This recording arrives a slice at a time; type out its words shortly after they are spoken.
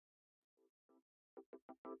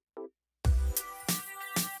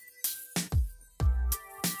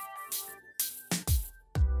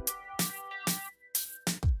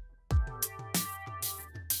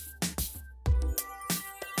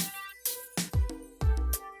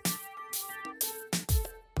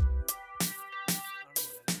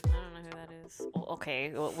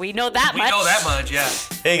okay. Well, we know that much. We know that much, yeah.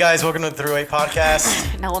 Hey guys, welcome to the Throughway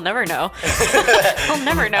Podcast. No, we'll never know. We'll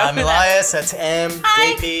never know. I'm Elias, that's M,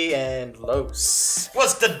 Hi. JP, and Los.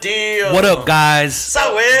 What's the deal? What up, guys?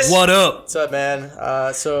 So is What up? What's up, man?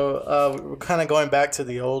 We're kind of going back to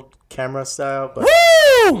the old camera style, but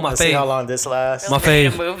Woo! My let's see how fave. long this lasts. My Ready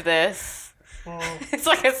fave. to move this. It's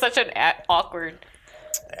like it's such an awkward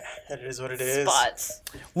It is what it is. spots.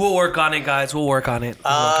 We'll work on it, guys. We'll work on it.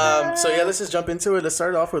 So yeah, let's just jump into it. Let's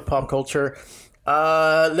start off with pop culture.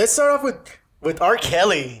 Let's start off with R.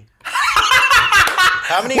 Kelly.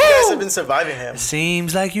 How many of you guys have been surviving him?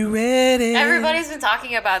 Seems like you ready. Everybody's been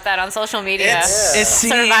talking about that on social media. It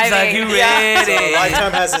seems Surviving. like you Yeah. ready.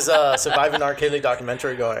 Lifetime has his Surviving R. Kelly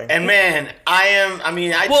documentary going. And man,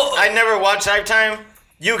 I never watched Lifetime.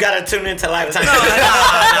 You gotta tune into Lifetime.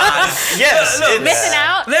 Yes, Look, it's- Missing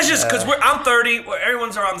out. Let's just, because I'm 30.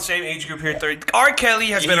 Everyone's around the same age group here, 30. R. Kelly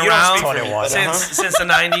has been You don't around speak for me, but, since the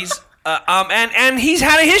 90s. And he's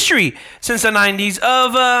had a history since the 90s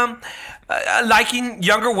of liking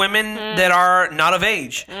younger women that are not of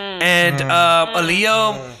age. And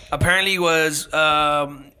Elias apparently was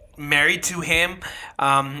married to him.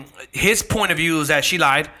 His point of view is that she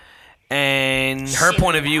lied. And her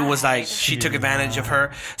point of view was like she took advantage of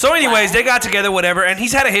her. So, anyways, they got together, whatever. And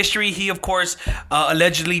he's had a history. He, of course,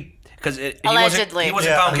 allegedly, because he wasn't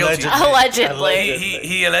found guilty. Allegedly.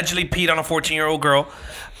 He allegedly peed on a 14-year-old girl.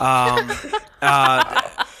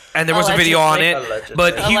 And there was a video on it, Allegedly.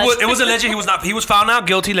 but it was alleged. He was found out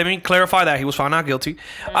guilty. Let me clarify that he was found out guilty.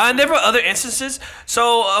 And there were other instances.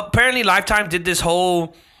 So apparently, Lifetime did this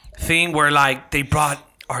whole thing where like they brought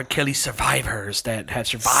R. Kelly survivors that had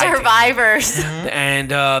survived him. Survivors.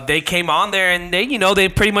 And they came on there and they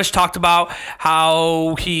pretty much talked about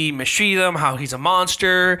how he mistreated them, how he's a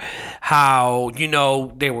monster, how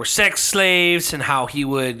they were sex slaves, and how he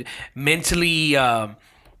would mentally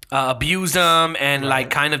abuse them and like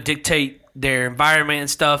kind of dictate their environment and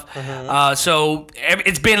stuff. So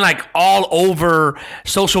it's been like all over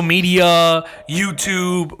social media,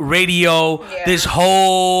 YouTube, radio, this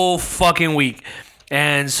whole fucking week.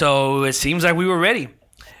 And so it seems like we were ready.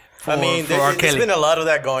 For R. There's Kelly. been a lot of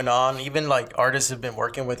that going on. Even like artists who've been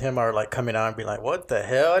working with him are like coming out and being like, "What the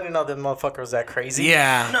hell? I didn't know that motherfucker was that crazy."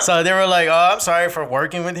 Yeah. So they were like, "Oh, I'm sorry for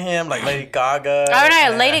working with him." Like Lady Gaga. Oh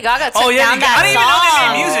no, Lady Gaga took down I that didn't even know they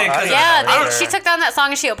made music. 'cause Yeah, she took down that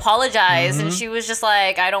song and she apologized and she was just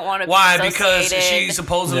like, I don't want to be Why? associated. Because she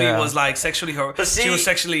supposedly Yeah. was like sexually But see, she was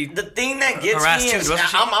sexually the thing that gets harassed me too, is wasn't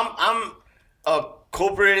she? I'm a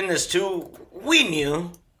culprit in this too. We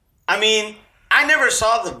knew. I mean, I never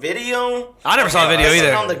saw the video. I never saw the video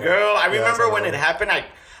either. On the girl, I remember when it happened.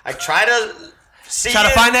 I tried to see. Try to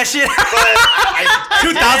find that shit. but I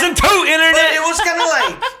 2002 But internet. it was kind of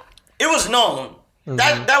like it was known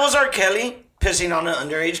that was R. Kelly pissing on an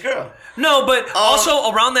underage girl. No, but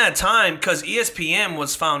also around that time, because ESPN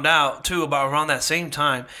was found out too about around that same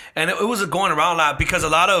time, and it was going around a lot because a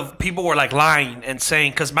lot of people were like lying and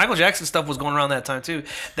saying, because Michael Jackson stuff was going around that time too,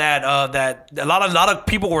 that a lot of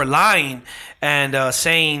people were lying and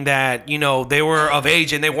saying that they were of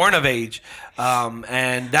age and they weren't of age,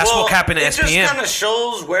 and that's what happened to it ESPN. It just kind of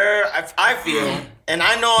shows where I feel. And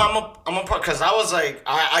I know I'm a part because I was like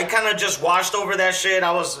I kind of just watched over that shit.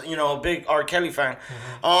 I was a big R. Kelly fan.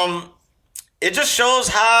 It just shows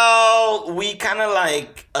how we kind of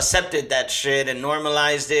like accepted that shit and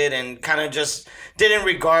normalized it and kind of just didn't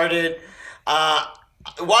regard it.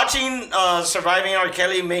 Watching Surviving R.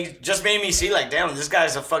 Kelly made me see like, damn, this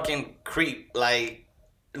guy's a fucking creep. Like,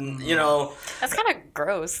 That's kind of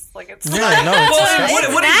gross. Like it's Yeah, I know. It's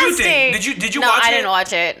disgusting. What did you nasty. think? Did you no, watch it? I didn't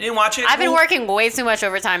watch it. You didn't watch it? I've been working way too much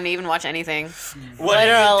overtime to even watch anything. What do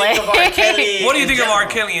you think of R. Kelly? What do you think of in R.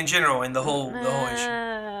 general? Kelly in general and the whole issue?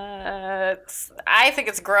 I think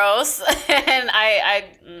it's gross, and I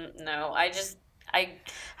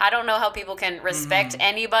don't know how people can respect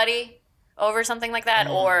anybody over something like that,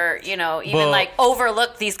 or even like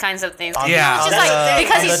overlook these kinds of things. Yeah. It's just like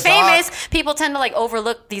because he's famous, people tend to like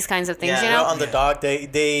overlook these kinds of things. Yeah. On the doc,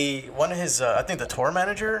 they one of his I think the tour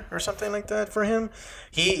manager or something like that for him.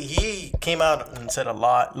 He came out and said a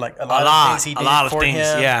lot of things he did for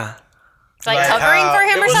him. Yeah. It's like Like covering how- for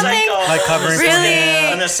him It or was something. Like covering for Really?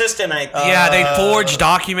 him. An assistant, I think. Yeah, they forged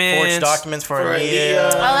documents. for For Elias.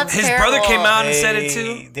 Elias. Oh, that's His terrible. brother came out and said it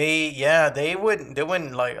too. They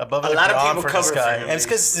wouldn't like above and A lot of beyond people for this cover guy. for him, And it's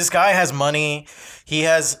because this guy has money. He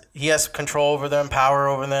has control over them, power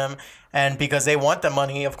over them, And because they want the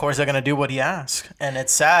money, of course they're gonna do what he asks, and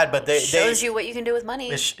it's sad. But shows you what you can do with money.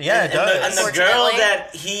 Yeah, it does. And the girl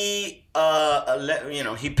that he,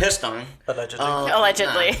 he pissed on.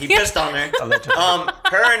 Allegedly. He pissed on her. Allegedly.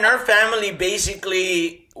 Her and her family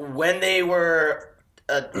basically, when they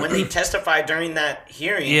testified during that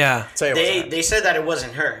hearing, they said that it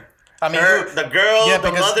wasn't her. I mean, the girl,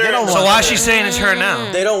 the mother. So why is she saying it's her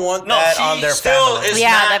now? They don't want that on their family. Is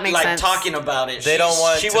that makes sense. Talking about it. They don't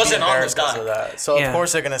want. She wasn't on the dock. Of that. So of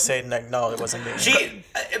course they're gonna say no, it wasn't me. She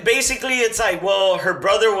basically, it's like, well, her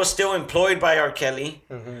brother was still employed by R. Kelly,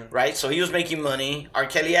 right? So he was making money. R.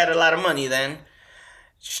 Kelly had a lot of money then.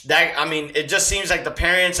 It just seems like the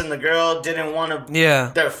parents and the girl didn't want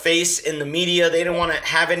their face in the media. They didn't want to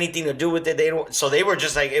have anything to do with it. So they were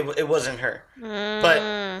just like, it wasn't her.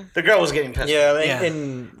 But the girl was getting pissed.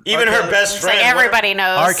 And even her best friend. Like everybody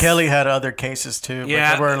knows. R. Kelly had other cases too.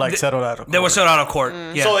 But they were settled out of court. They were settled out of court.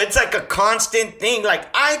 Yeah. So it's like a constant thing.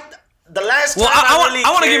 Like the last time I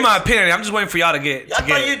want to give my opinion. I'm just waiting for y'all to get. I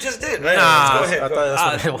thought you just did. Right? Nah, go ahead. I thought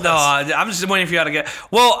that's what it was. No, I'm just waiting for y'all to get.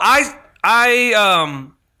 Well, I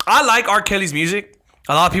like R. Kelly's music.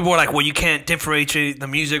 A lot of people are like, well, you can't differentiate the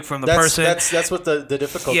music from the person. That's what the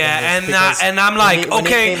difficult thing is. And I'm like, when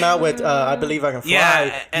okay. he came out with I Believe I Can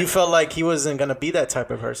Fly, you felt like he wasn't going to be that type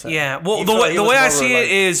of person. Yeah, well, the way I see it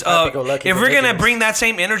is, if we're going to bring that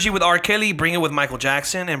same energy with R. Kelly, bring it with Michael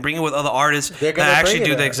Jackson, and bring it with other artists that actually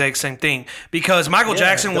do the exact same thing. Because Michael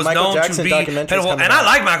Jackson was known to be pitiful, and I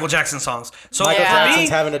like Michael Jackson songs. So Michael for Jackson's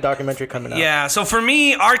me, having a documentary coming out. Yeah, so for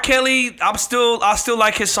me, R. Kelly, I still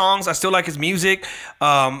like his songs. I still like his music.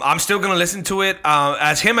 I'm still gonna listen to it.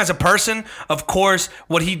 As him as a person, of course,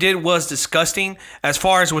 what he did was disgusting as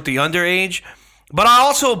far as with the underage. But I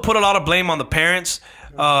also put a lot of blame on the parents.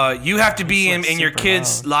 You have to be in your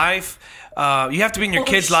kid's life. You have to be in your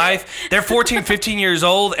kid's life. They're 14, 15 years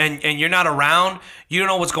old, and you're not around. You don't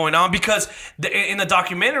know what's going on because in the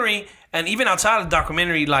documentary, and even outside of the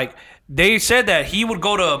documentary, like. They said that he would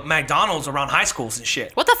go to McDonald's around high schools and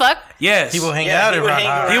shit. What the fuck? Yes. He would hang out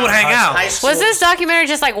around. He would hang out. Was this documentary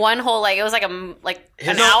just like one whole it was like an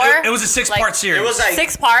hour? It was a 6-part series. It was like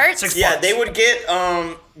 6 parts. 6 yeah, parts. they would get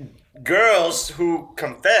girls who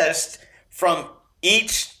confessed from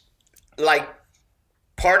each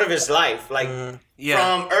part of his life,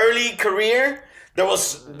 from early career. There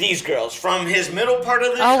was these girls from his middle part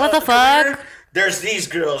of the what the fuck? Career, there's these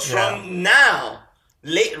girls from now.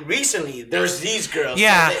 Recently, there's these girls.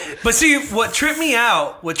 Yeah, but see, what tripped me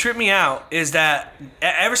out is that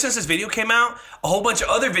ever since this video came out, a whole bunch of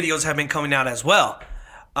other videos have been coming out as well.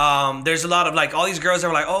 There's a lot of all these girls that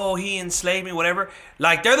were like, oh, he enslaved me, whatever.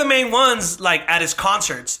 Like they're the main ones at his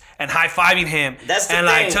concerts and high-fiving him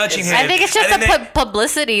and touching him. I think it's just the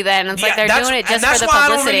publicity then. It's they're doing it just for the publicity. That's why I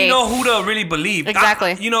don't really know who to really believe.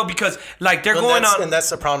 Exactly. Because they're going on. And that's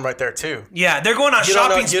the problem right there too. Yeah, they're going on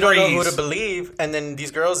shopping sprees. You don't know who to believe, and then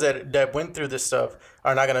these girls that went through this stuff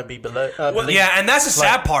are not gonna be believed. Yeah, and that's the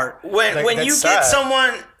sad part. When you get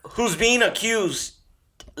someone who's being accused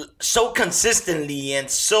so consistently and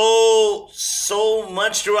so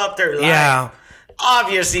much throughout their life,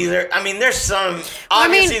 obviously there's some.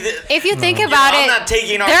 Obviously, if you think about it, I'm not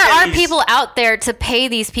taking there are people out there to pay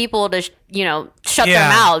these people to shut their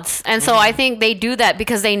mouths, and so I think they do that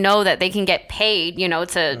because they know that they can get paid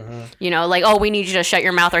to we need you to shut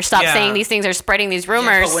your mouth or stop saying these things or spreading these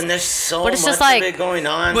rumors. But when there's so much of it going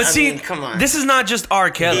on, come on. This is not just R.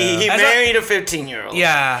 Kelly. He married a 15-year-old.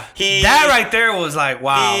 Yeah, that right there was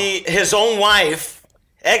wow. His own wife,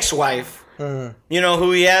 ex-wife, who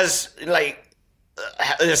he has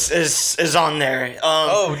is on there.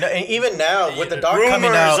 Even now with the daughter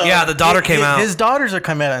coming out, the daughter came out. His daughters are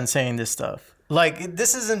coming out and saying this stuff.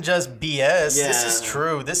 This isn't just BS. Yeah. This is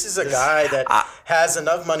true. This is a guy that has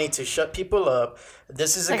enough money to shut people up.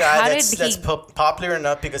 This is a guy that's popular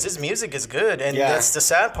enough because his music is good, and that's the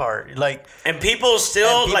sad part. And people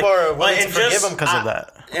still are willing to forgive him because of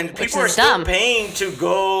that. And people are still paying to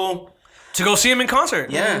go see him in concert.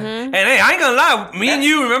 Yeah. And hey, I ain't gonna lie. Me and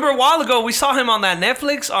you, remember a while ago, we saw him on that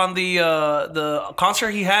Netflix, on the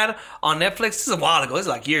concert he had on Netflix. This is a while ago. This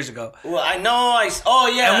is years ago. Well, I know. Oh,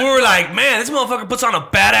 yeah. And we were like, man, this motherfucker puts on a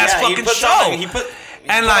badass fucking show. He put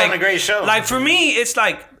on a great show. For me, it's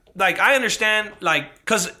I understand,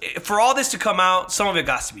 because for all this to come out, some of it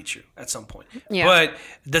got to be true at some point. Yeah. But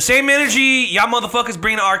the same energy y'all motherfuckers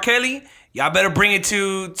bring to R. Kelly, y'all better bring it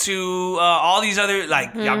to all these other,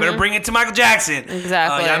 y'all better bring it to Michael Jackson.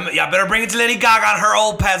 Exactly. Y'all better bring it to Lady Gaga on her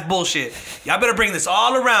old past bullshit. Y'all better bring this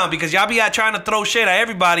all around because y'all be out trying to throw shit at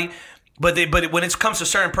everybody. But when it comes to a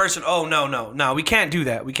certain person, oh no, we can't do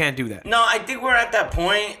that. We can't do that. No, I think we're at that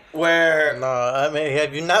point where I mean,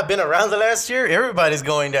 have you not been around the last year? Everybody's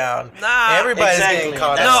going down. Nah, everybody's getting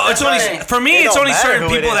caught up. No, it's only for me. It's only certain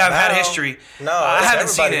people that have had history. No, I haven't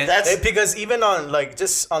seen it. Because even on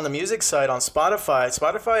just on the music side on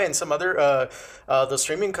Spotify and some other the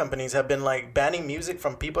streaming companies have been like banning music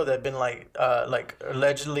from people that have been like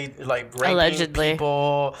allegedly like raping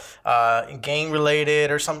people, gang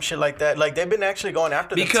related or some shit like that. Like they've been actually going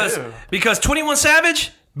after them too. Because 21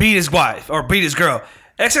 Savage beat his wife or beat his girl.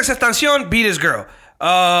 XXXTentacion beat his girl.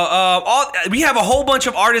 We have a whole bunch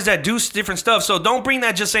of artists that do different stuff. So don't bring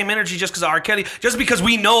that just same energy just because of R. Kelly. Just because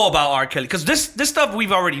we know about R. Kelly. Because this stuff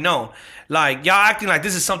we've already known. Like y'all acting like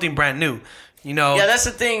this is something brand new. You know, yeah, that's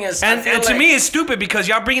the thing is, and to me it's stupid because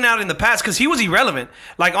y'all bringing out in the past because he was irrelevant.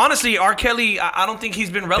 Like honestly, R. Kelly, I don't think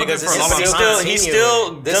he's been relevant for a long time. He's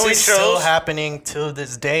still this is still happening to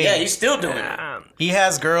this day. Yeah, he's still doing it. He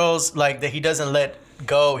has girls like that he doesn't let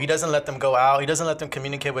go. He doesn't let them go out. He doesn't let them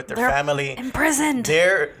communicate with their family. Imprisoned.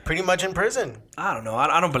 They're pretty much in prison. I don't know.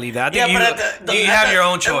 I don't believe that. I think you have your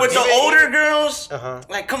own choice. With the older girls,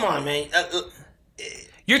 like come on, man.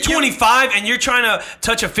 You're 25 and you're trying to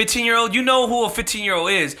touch a 15-year-old. You know who a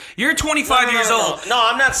 15-year-old is. You're 25 years old. No,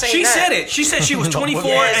 I'm not saying she that. She said it. She said she was 24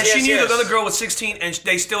 and she knew the other girl was 16 and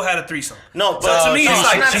they still had a threesome. No, but so to me,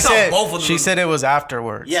 it's like both of them. She said it was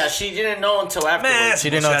afterwards. Yeah, she didn't know until afterwards. Man, she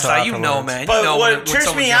didn't know until afterwards. You know, man. But you know what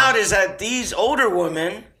trips me out is that these older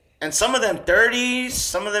women, and some of them 30s,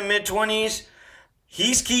 some of them mid-20s,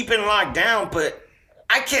 he's keeping locked down, but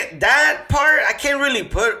I can't really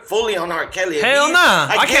put fully on R. Kelly. Hell nah.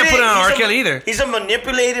 I can't put it on R. Kelly either. He's a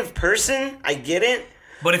manipulative person. I get it.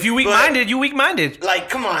 But if you weak-minded, you weak-minded. Like,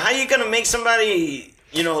 come on. How you going to make somebody,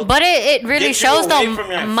 you know... But it really shows,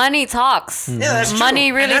 though, money talks. Yeah, that's true.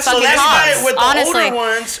 Money really fucking talks. So that's why with the older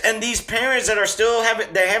ones and these parents that are still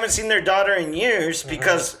haven't seen their daughter in years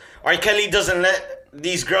because R. Kelly doesn't let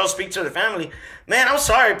these girls speak to their family. Man, I'm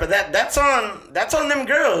sorry, but that's on them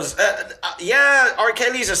girls. Yeah, R.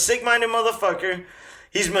 Kelly's a sick-minded motherfucker.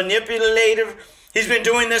 He's manipulative. He's been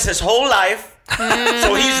doing this his whole life,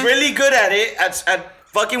 so he's really good at it, at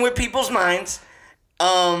fucking with people's minds.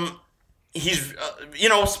 He's,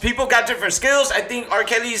 people got different skills. I think R.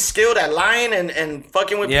 Kelly's skilled at lying and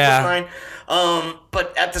fucking with people's mind.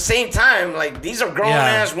 But at the same time, like these are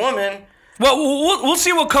grown-ass women. Well, we'll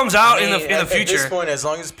see what comes out in the future. At this point, as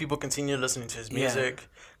long as people continue listening to his music,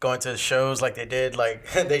 going to shows like they did,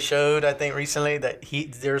 like they showed, I think recently that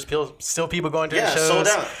there's still people going to his shows. Sold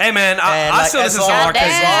out. Hey man, I still listen to R. Kelly.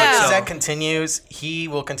 As long as that continues, he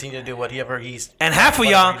will continue to do whatever he's. And half of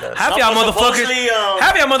y'all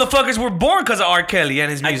motherfuckers were born because of R. Kelly and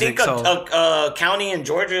his music. I think a county in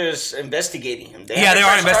Georgia is investigating him. They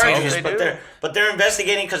are investigating him. But they're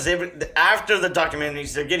investigating because after the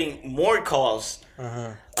documentaries, they're getting more calls.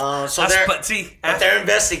 But they're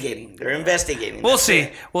investigating. They're investigating. We'll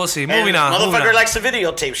see. Moving on. Motherfucker likes to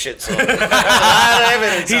videotape shit. So.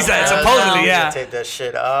 He's supposedly, Tape that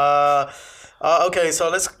shit. Okay, so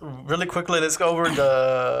let's go over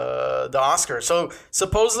the Oscars. So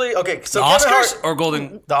supposedly, the Oscars or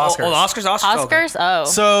Golden? The Oscars. Oh, the Oscars. Oscars. Oh.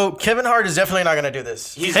 So Kevin Hart is definitely not gonna do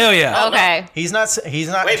this. Hell yeah. Okay. He's not.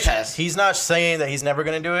 Way past. He's not saying that he's never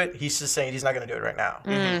gonna do it. He's just saying he's not gonna do it right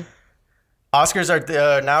now. Oscars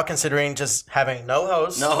are now considering just having no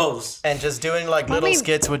host, and just doing like little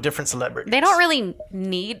skits with different celebrities. They don't really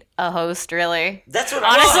need a host, really. That's what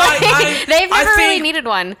honestly they've never really needed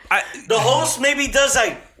one. The host maybe does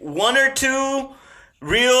like one or two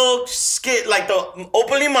real skit, like the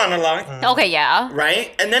opening monologue. Okay, yeah.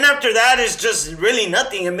 Right, and then after that is just really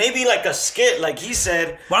nothing, and maybe like a skit, like he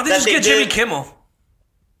said. Why don't they just get Jimmy Kimmel?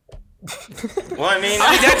 Well, I mean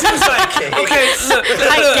that dude's like, okay, look,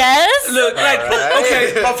 I guess. Look, like,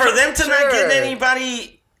 okay, but for them to not get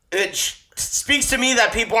anybody, it speaks to me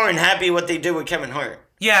that people aren't happy what they did with Kevin Hart.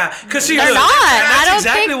 Yeah, because they're not. I don't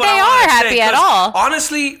think they are happy at all.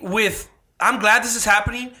 Honestly, I'm glad this is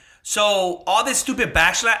happening. So all this stupid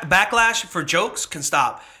backlash for jokes can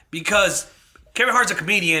stop because Kevin Hart's a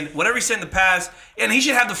comedian. Whatever he said in the past, and he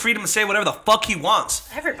should have the freedom to say whatever the fuck he wants.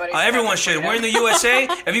 Everyone should. We're in the USA.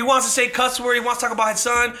 If he wants to say cuss word, he wants to talk about his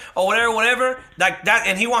son or whatever, like that,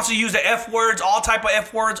 and he wants to use the F words, all type of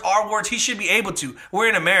F words, R words, he should be able to. We're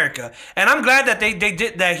in America, and I'm glad that they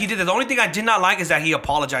did that. He did it. The only thing I did not like is that he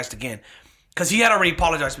apologized again. because he had already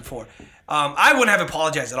apologized before. I wouldn't have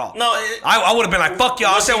apologized at all. No, I would have been like, "Fuck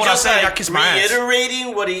y'all." I said what I said. Y'all kiss my ass.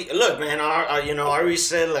 Reiterating what he look, man. Ari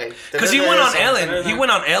said like because he went on Ellen. He went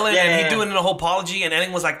on Ellen and he doing a whole apology. And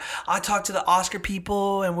Ellen was like, "I talked to the Oscar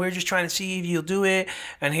people and we're just trying to see if you'll do it."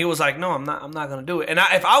 And he was like, "No, I'm not gonna do it." And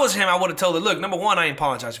if I was him, I would have told her, "Look, number one, I ain't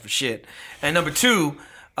apologizing for shit, and number two,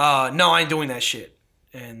 no, I ain't doing that shit."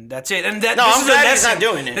 And that's it. And I'm glad he's not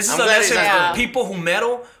doing it. This is a lesson for people who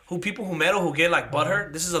meddle. Who get like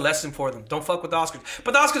butthurt, this is a lesson for them. Don't fuck with the Oscars.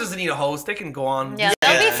 But the Oscars doesn't need a host. They can go on. Yeah,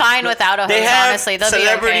 they'll be fine without a host, honestly. They'll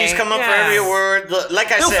celebrities be okay. come up for every award. Like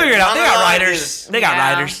I said, they'll figure it out. They got writers. They got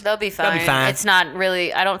writers. They'll be fine. It's not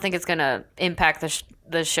really, I don't think it's going to impact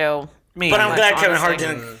the show. But I'm glad Kevin Hart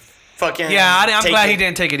didn't fucking I'm glad he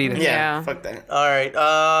didn't take it either. Yeah, fuck that. All right,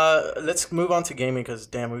 let's move on to gaming because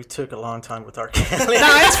damn, we took a long time with R. Kelly.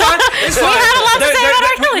 No, it's fine. It's fine. We had a lot to say about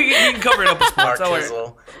R. Kelly. We can cover it up with sports.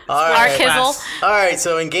 Kizzle. Kizzle. All right,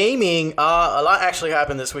 so in gaming, a lot actually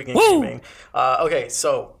happened this week in gaming. Okay,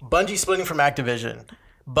 so Bungie splitting from Activision.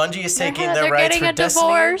 Bungie is taking their rights for Destiny.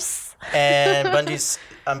 Divorce. And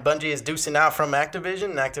Bungie is deucing out from Activision,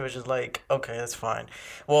 and Activision's like, okay, that's fine.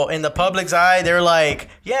 Well, in the public's eye, they're like,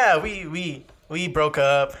 yeah, we broke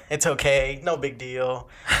up. It's okay. No big deal.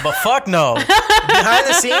 But fuck no. Behind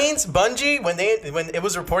the scenes, Bungie, when it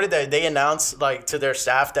was reported that they announced like to their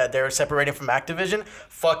staff that they were separating from Activision,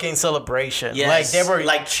 fucking celebration. Yes. Like they were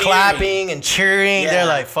like clapping and cheering. Yeah. They're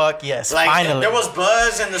like, fuck yes, like, finally. There was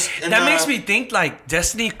buzz that makes me think like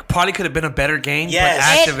Destiny probably could have been a better game, but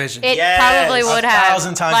Activision. It probably would have.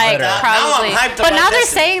 1,000 times better. Probably. Now I'm hyped but about now they're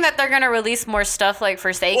Destiny. saying that they're going to release more stuff like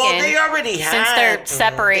Forsaken. Well, they already had. Since they're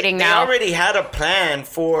separating they now. They already had a plan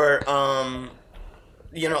for, so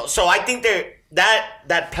I think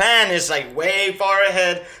that plan is like way far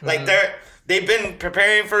ahead. Like they've been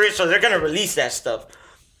preparing for it, so they're going to release that stuff.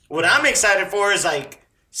 What I'm excited for is like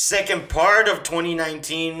second part of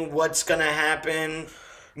 2019, what's going to happen.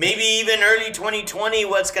 Maybe even early 2020,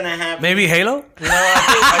 what's going to happen. Maybe Halo? No,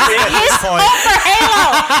 I think at this point.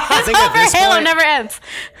 I think at this Halo never ends.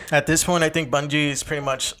 At this point, I think Bungie is pretty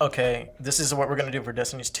much, okay, this is what we're going to do for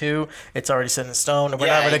Destiny's 2. It's already set in stone. We're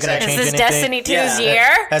not really going to change anything. Is this Destiny 2's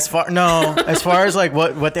year? As far as like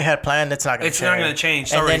what they had planned, it's not going to change. It's not going to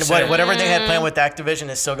change. And then whatever they had planned with Activision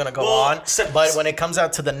is still going to go on. But when it comes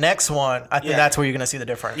out to the next one, I think that's where you're going to see the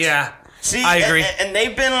difference. Yeah. See, I agree. And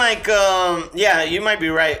they've been like, you might be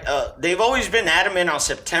right. They've always been adamant on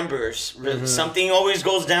September's. Something always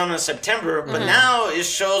goes down in September, but now it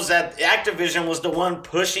shows that Activision was the one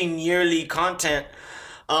pushing yearly content.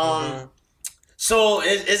 So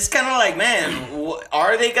it's kind of like, man,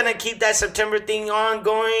 are they gonna keep that September thing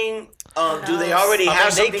ongoing? Do they already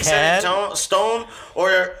have something set in stone?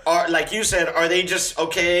 Or like you said, are they just,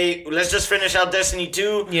 okay, let's just finish out Destiny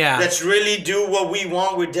 2. Yeah. Let's really do what we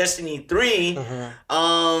want with Destiny 3.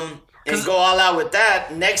 And go all out with that.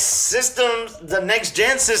 The next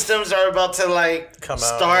gen systems are about to like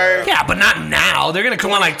start. Yeah, but not now. They're gonna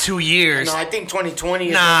come on like 2 years. No, I think 2020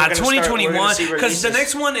 is 2021. Because the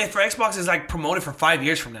next one for Xbox is like promoted for 5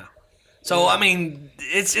 years from now. So I mean,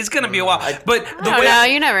 it's gonna be a while. But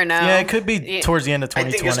you never know. Yeah, it could be towards the end of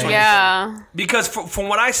 2020. Yeah, because from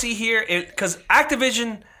what I see here, because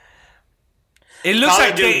Activision, it looks Call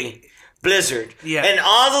like of Duty, Blizzard, and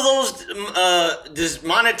all of those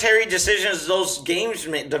monetary decisions those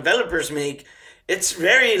developers make. It's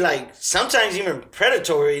very like sometimes even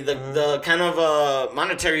predatory. The kind of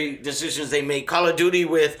monetary decisions they make. Call of Duty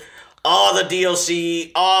with all the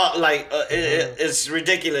DLC, it's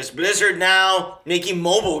ridiculous. Blizzard now making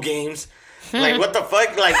mobile games. Like, what the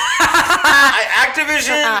fuck? Like,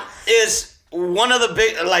 Activision is one of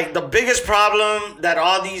the biggest problem that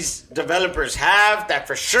all these developers have, that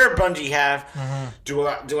for sure Bungie have. Do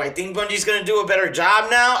I think Bungie's gonna do a better job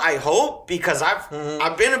now? I hope, because I've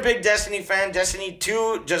been a big Destiny fan. Destiny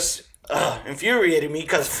 2 just infuriated me,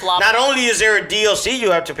 because not only is there a DLC you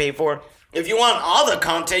have to pay for, if you want all the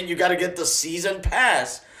content, you got to get the season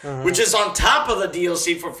pass, which is on top of the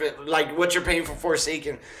DLC for like what you're paying for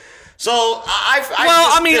Forsaken. So I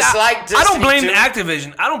don't blame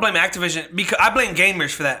Activision. I don't blame Activision because I blame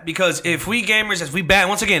gamers for that. Because if we gamers, if we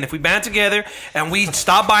band together and we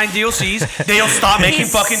stop buying DLCs, they'll stop making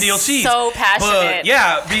fucking DLCs. So passionate.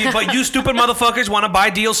 But you stupid motherfuckers want to buy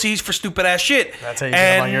DLCs for stupid ass shit. That's how you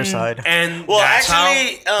get them on your side. And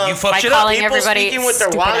actually, you fuck shit up. People speaking with their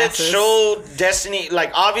wallets show Destiny, like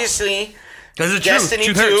obviously,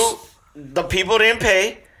 Destiny 2, the people didn't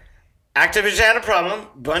pay. Activision had a problem.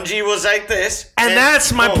 Bungie was like this. And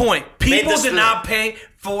that's my point. People did not pay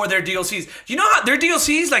for their DLCs. You know how their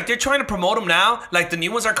DLCs, like they're trying to promote them now, like the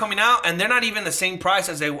new ones are coming out, and they're not even the same price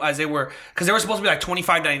as they were, because they were supposed to be like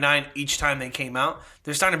 $25.99 each time they came out.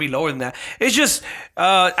 They're starting to be lower than that. It's just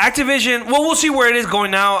Activision. Well, we'll see where it is going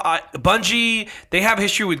now. Bungie, they have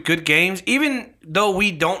history with good games. Even though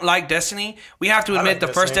we don't like Destiny, we have to admit the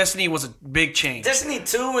first Destiny was a big change. Destiny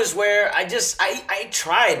 2 is where I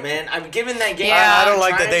tried, man. I'm giving that game. I don't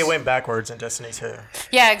like that they went backwards in Destiny 2.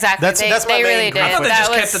 Yeah, exactly. That's they really did. I thought they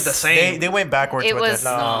just kept it the same. They went backwards with it.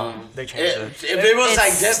 No, they changed it. If it was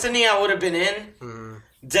like Destiny, I would have been in.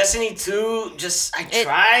 Destiny 2, I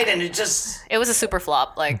tried, and it was a super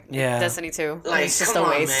flop. Like Destiny 2, like it's just come a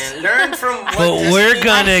waste. on, man. Learn from. What But we're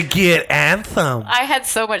gonna get Anthem. I had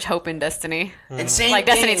so much hope in Destiny. And same like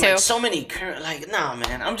thing, Destiny 2. Like so many, nah,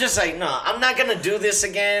 man. I'm just like, no, I'm not gonna do this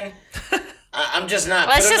again. I'm just not.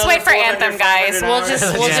 Let's just wait for Anthem, guys. We'll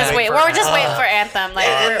just wait. We're just waiting for Anthem. Like,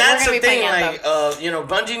 and that's the thing. Like,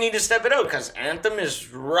 Bungie need to step it up because Anthem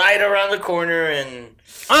is right around the corner. And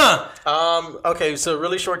okay, so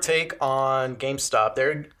really short take on GameStop.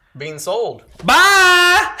 They're being sold.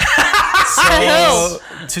 Bye. So,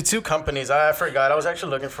 to two companies. I forgot. I was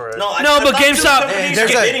actually looking for it. But GameStop.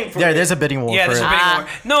 There's a bidding war. Yeah, there's a bidding war.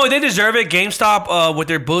 No, they deserve it. GameStop with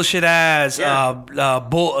their bullshit ass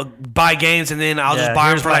buy games and then I'll just buy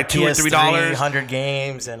them for like $2 or $3. 100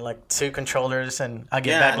 games and like 2 controllers and I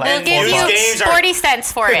get back like they'll give you 40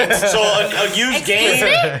 cents for it. So a used game,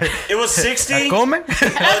 it was 60.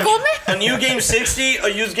 A new game 60. A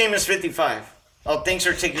used game is 55. Oh, thanks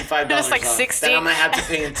for taking $5 That's like off. 60. That I might have to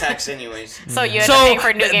pay in tax anyways. So you end up paying for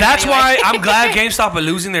a new game that's anyway. why I'm glad GameStop are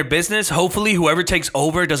losing their business. Hopefully, whoever takes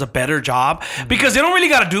over does a better job because they don't really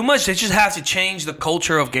got to do much. They just have to change the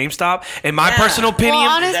culture of GameStop. In my personal opinion,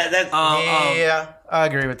 I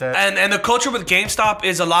agree with that. And the culture with GameStop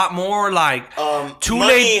is a lot more like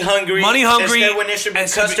money hungry. Instead when it should be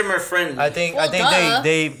customer friendly. I think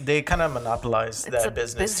they kind of monopolized that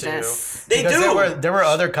business too. They do. There were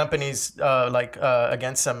other companies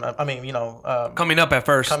against them. I mean, coming up at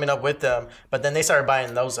first, coming up with them, but then they started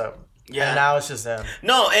buying those up. Yeah. And now it's just them.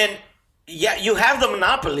 No, and you have the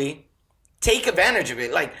monopoly. Take advantage of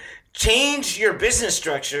it. Like change your business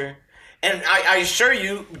structure. And I assure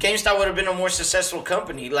you, GameStop would have been a more successful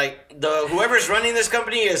company. Like whoever's running this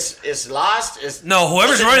company is lost.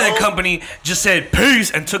 Whoever's running the company just said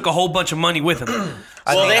peace and took a whole bunch of money with them.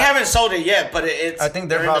 They haven't sold it yet, but I think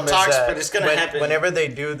their problem is that but it's gonna happen. Whenever they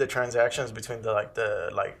do the transactions between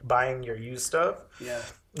the buying your used stuff,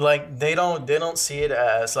 like they don't see it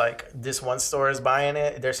as like this one store is buying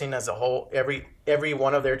it. They're seeing it as a whole. Every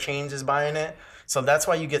one of their chains is buying it. So that's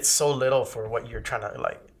why you get so little for what you're trying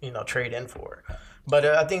to trade in for. But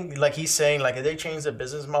I think like he's saying, like if they change the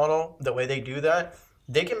business model, the way they do that,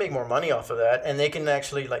 they can make more money off of that, and they can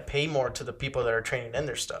actually like pay more to the people that are trading in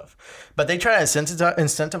their stuff. But they try to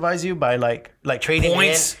incentivize you by like trading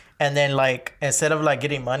points. And then like instead of like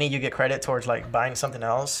getting money, you get credit towards like buying something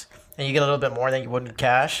else, and you get a little bit more than you would in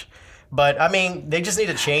cash. But I mean, they just need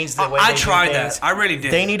to change the way they tried do things. that. I really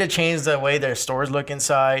did. They need to change the way their stores look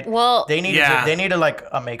inside. Well, they need to like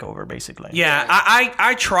a makeover basically. Yeah,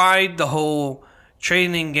 I tried the whole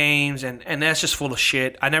trading in games, and that's just full of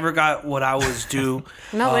shit. I never got what I was due.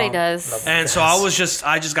 Nobody does. And so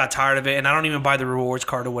I just got tired of it, and I don't even buy the rewards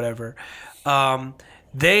card or whatever. What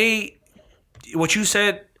you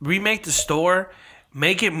said, remake the store.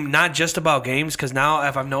 Make it not just about games, because now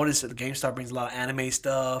if I've noticed that the GameStop brings a lot of anime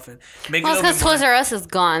stuff and make it because Toys R Us is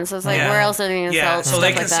gone, so it's like where else are they gonna sell? So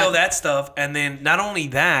they can sell that stuff, and then not only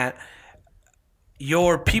that,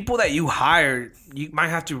 your people that you hired, you might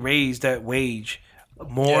have to raise that wage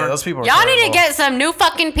more. Yeah, those people are y'all terrible. need to get some new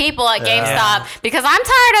fucking people at GameStop because I'm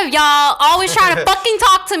tired of y'all always trying to fucking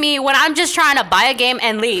talk to me when I'm just trying to buy a game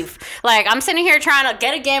and leave. Like I'm sitting here trying to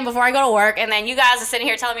get a game before I go to work, and then you guys are sitting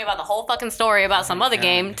here telling me about the whole fucking story about some other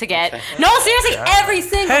game to get. No, seriously, every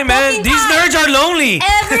single Hey man, these nerds are lonely.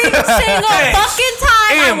 Every single fucking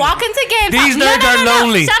time I walk into GameStop. These nerds are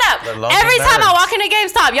lonely. Shut up. Every time I walk into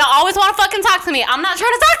GameStop, y'all always want to fucking talk to me. I'm not trying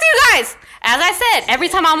to talk to you guys. As I said, every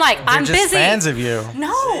time I'm like, I'm just busy. Fans of you. No.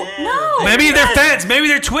 Maybe they're fans. Maybe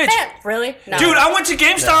they're Twitch. Really? No. Dude, I went to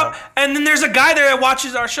GameStop, and then there's a guy there that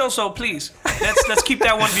watches our show. So please, let's keep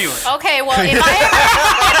that one viewer. Okay, well, if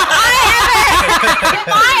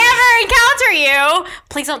I ever encounter you,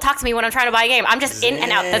 please don't talk to me when I'm trying to buy a game. I'm just in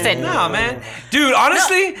and out. That's it. No, man. Dude,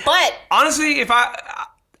 honestly, honestly, if I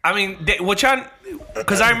mean, which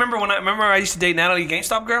because I remember I used to date Natalie,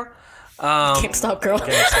 GameStop girl. GameStop girl.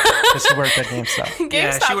 She worked at GameStop.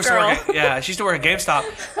 GameStop girl. She used to work at GameStop,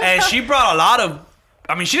 and she brought a lot of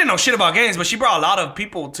I mean, she didn't know shit about games, but she brought a lot of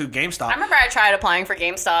people to GameStop. I remember I tried applying for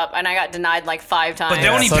GameStop and I got denied like 5 times. But they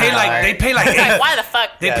only pay like why the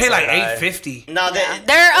fuck? They pay like $8.50. No,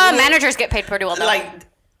 their managers get paid pretty well. Though. Like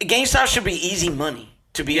GameStop should be easy money.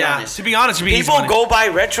 To be honest, people go buy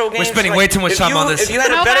retro games. We're spending way too much time on this. If you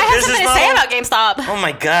had a better business model, I have something to say about GameStop. Oh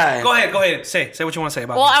my god! Go ahead. Say what you want to say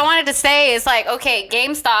about. Well, GameStop. I wanted to say is like, okay,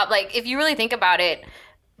 GameStop. Like, if you really think about it,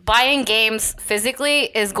 buying games physically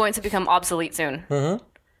is going to become obsolete soon. Mm-hmm.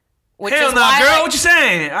 Hell no, girl. What you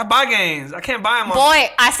saying? I buy games. I can't buy them. Boy,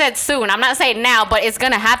 I said soon. I'm not saying now, but it's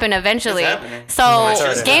gonna happen eventually. So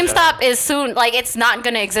GameStop is soon. Like, it's not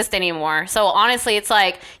gonna exist anymore. So honestly, it's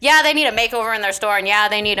like, yeah, they need a makeover in their store, and yeah,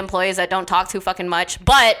 they need employees that don't talk too fucking much.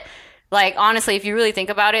 But like, honestly, if you really think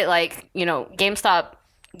about it, like, you know, GameStop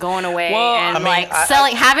going away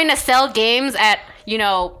having to sell games at, you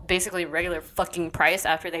know, basically regular fucking price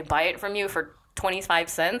after they buy it from you for 25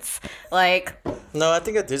 cents. Like, no, I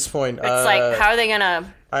think at this point it's like, how are they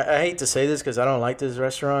gonna I hate to say this because I don't like this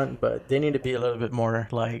restaurant, but they need to be a little bit more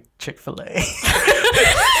like Chick-fil-A.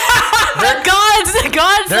 Their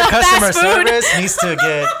customer service needs to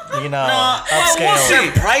get, you know, upscale.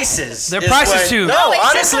 Their prices. Their prices too. No,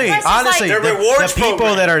 honestly, their rewards the people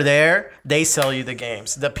program. that are there, they sell you the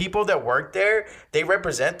games. The people that work there, they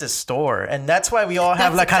represent the store, and that's why we all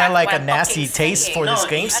have like kind of like a nasty taste for this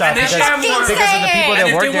GameStop because of the people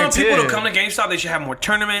that work there too. If they want people to come to GameStop, they should have more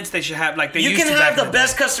tournaments. They should have like you can have the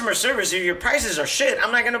best customer service. If your prices are shit,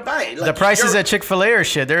 I'm not gonna buy it. Like, the prices at Chick-fil-A are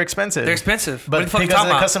shit. They're expensive. They're expensive, but because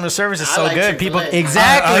the customer service is so like good, people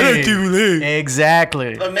Chick-fil-A.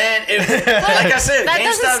 exactly. But man, like I said, that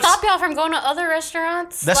doesn't stop y'all from going to other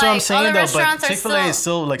restaurants. That's what I'm saying though. But Chick-fil-A is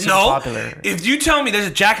still like super popular. If you tell me there's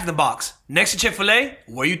a Jack in the Box next to Chick-fil-A,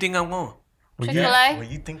 where you think I'm going? Chick-fil-A? Where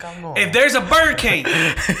you think I'm going? If there's a Burger King, well,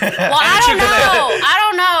 I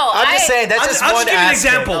don't know. I'm just saying that's just one aspect. An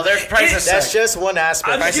example. No, there's prices. That's just one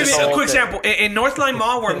aspect. I'll just give you a quick example. In Northline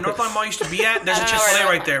Mall, where Northline Mall used to be at, there's a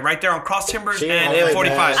Chick-fil-A right there on Cross Timbers and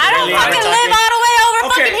 45. I don't fucking live all the way over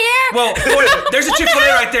fucking here. Well, there's a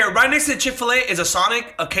Chick-fil-A right there. Right next to the Chick-fil-A is a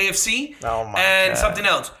Sonic, a KFC, and something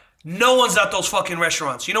else. No one's at those fucking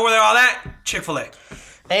restaurants. You know where they're all at? Chick-fil-A.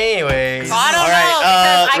 Anyways, well, I don't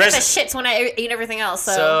know because I get the shits when I eat everything else.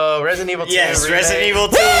 So Resident Evil 2. Yes, Resident Evil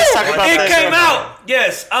 2. Let's talk about that. It came out.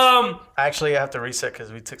 Yes. Actually, I have to reset because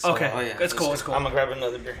we took so long. Oh, yeah. It's cool. It's cool. I'm gonna grab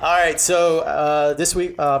another beer. All right. So this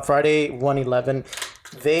week, Friday, 1/11,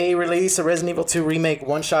 they released a Resident Evil 2 remake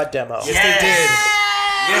one-shot demo. Yes, they did.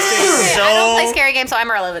 Yes, I don't play scary games, so I'm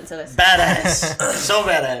irrelevant to this. Badass. So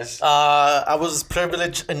badass. I was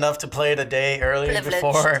privileged enough to play it a day early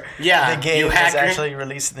before the game was actually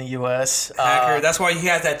released in the U.S. Hacker. That's why he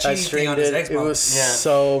has that cheating thing on his Xbox. It was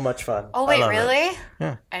so much fun. Oh, wait, really?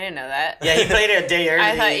 Yeah. I didn't know that. Yeah, he played it a day early.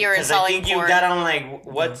 I thought you were installing porn. You got on, like,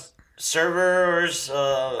 what servers?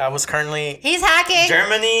 I was currently... He's hacking.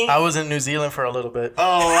 Germany? I was in New Zealand for a little bit.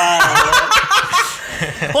 Oh, wow.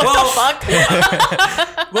 What the fuck?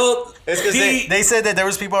 Well, it's because they said that there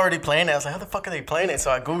was people already playing it. I was like, how the fuck are they playing it? So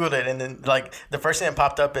I Googled it, and then like the first thing that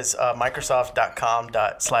popped up is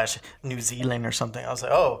Microsoft.com/New Zealand or something. I was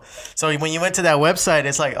like, oh. So when you went to that website,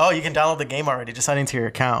 it's like, oh, you can download the game already. Just sign into your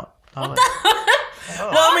account. What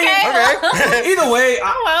Either way,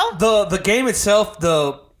 the game itself,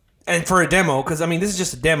 and for a demo, because I mean, this is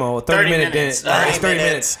just a demo, a 30-minute demo. It's 30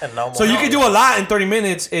 minutes. So you can do a lot in 30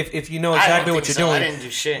 minutes if you know exactly what you're doing. I didn't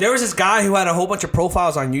do shit. There was this guy who had a whole bunch of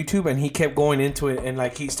profiles on YouTube, and he kept going into it, and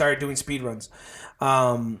like he started doing speedruns.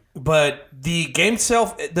 But the game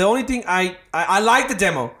itself, the only thing I like the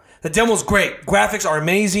demo. The demo's great. Graphics are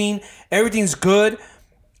amazing. Everything's good.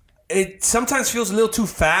 It sometimes feels a little too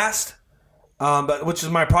fast. But which is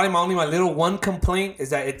probably my little one complaint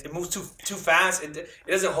is that it moves too fast. It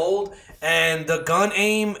doesn't hold, and the gun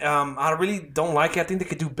aim. I really don't like it. I think they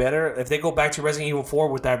could do better if they go back to Resident Evil 4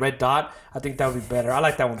 with that red dot. I think that would be better. I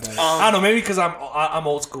like that one better. I don't know, maybe because I'm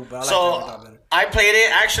old school, but I like that red dot better. I played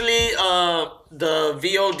it actually. The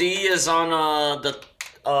VOD is on the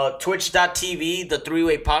Twitch.tv, the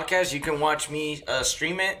 3-Way Podcast. You can watch me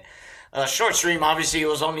stream it. Short stream, obviously, it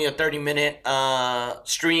was only a 30-minute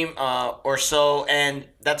stream or so, and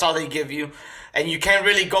that's all they give you. And you can't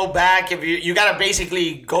really go back if you gotta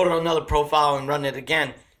basically go to another profile and run it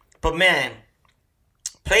again. But man,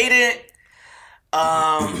 played it.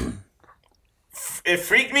 It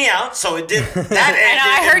freaked me out, so it did. That ended.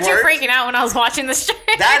 I heard you freaking out when I was watching the stream.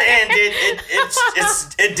 That ended.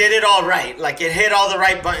 It did it all right. Like it hit all the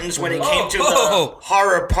right buttons when it came to the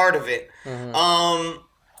horror part of it. Mm-hmm.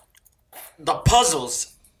 The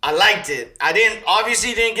puzzles, I liked it. I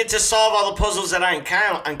obviously didn't get to solve all the puzzles that I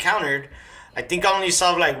encountered. I think I only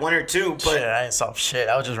solved like 1 or 2, but shit, I didn't solve shit.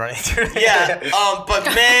 I was just running through it. Yeah, but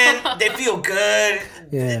man, they feel good.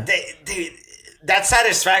 Yeah. They that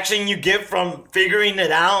satisfaction you get from figuring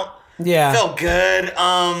it out. Yeah. Felt good.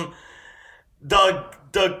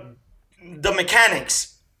 The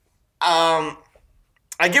mechanics. I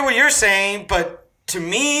get what you're saying, but to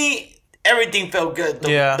me, everything felt good.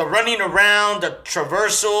 The running around, the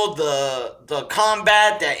traversal, the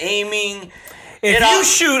combat, the aiming. If you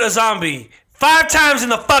shoot a zombie 5 times in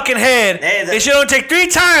the fucking head, it should only take 3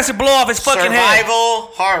 times to blow off his fucking head. Survival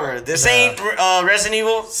horror. This ain't Resident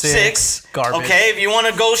Evil 6. Garbage. Okay, if you want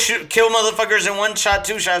to go kill motherfuckers in 1 shot,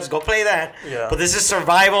 2 shots, go play that. Yeah. But this is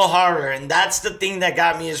survival horror, and that's the thing that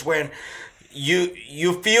got me is when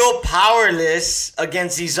you feel powerless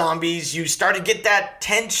against these zombies. You start to get that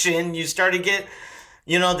tension. You start to get,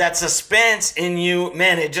 that suspense in you.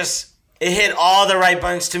 Man, it hit all the right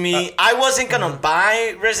buttons to me. I wasn't going to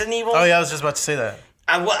buy Resident Evil. Oh, yeah, I was just about to say that.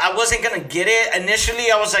 I wasn't going to get it.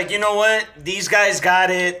 Initially, I was like, you know what? These guys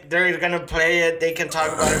got it. They're going to play it. They can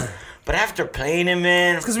talk about it. But after playing it,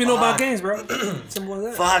 man. It's because we know about games, bro. Simple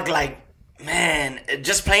as that. Fuck, man.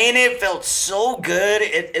 Just playing it felt so good.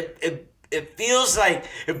 It feels like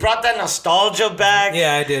it brought that nostalgia back.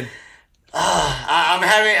 Yeah, I did. I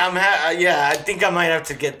think I might have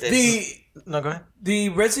to get this. No, go ahead. The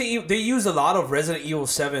Resident Evil, they use a lot of Resident Evil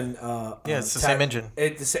 7. It's the same engine.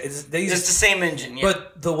 It's the same engine, yeah.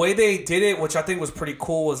 But the way they did it, which I think was pretty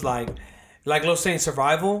cool, was like Lo saying,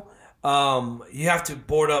 survival. You have to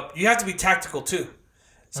board up. You have to be tactical too.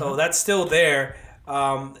 So that's still there.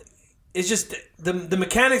 It's just the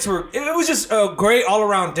mechanics were. It was just a great all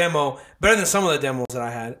around demo, better than some of the demos that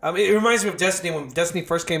I had. I mean, it reminds me of Destiny when Destiny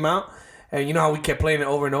first came out. And you know how we kept playing it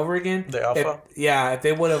over and over again? The alpha? If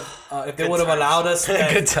they would have allowed us...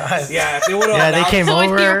 Good times. Yeah, if they would have allowed they came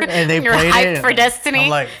over and they played hyped it. for Destiny. I'm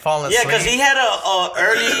like falling asleep. Yeah, because he had a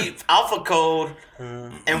early alpha code,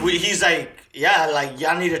 and he's like,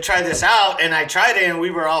 y'all need to try this out. And I tried it, and we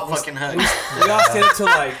were all fucking hooked. We all stayed up till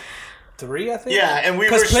like 3, I think. Yeah, and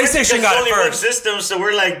we were PlayStation got only it one first. system, so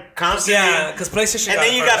we're like constantly. Yeah, because PlayStation. And got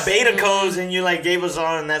then it you first. got beta codes, and you like gave us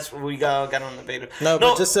all, and that's what we got on the beta. No,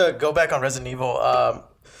 but just to go back on Resident Evil,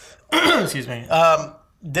 excuse me.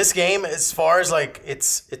 This game, as far as like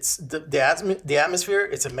it's the atmosphere,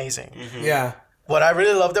 it's amazing. Mm-hmm. Yeah. What I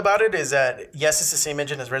really loved about it is that yes, it's the same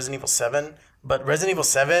engine as Resident Evil 7, but Resident Evil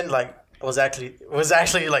 7 was actually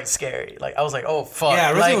like scary. Like I was like, oh fuck. Yeah,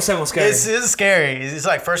 Resident Evil 7 was scary. It's scary. It's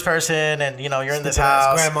like first person, and you're in this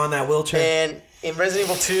house. Grandma in that wheelchair. And in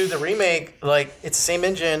Resident Evil 2, the remake, like it's the same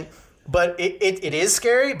engine, but it is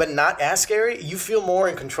scary, but not as scary. You feel more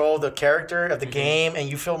in control of the character of the game, and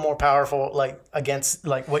you feel more powerful, like against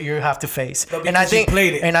like what you have to face. And I think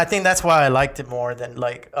played it. And I think that's why I liked it more than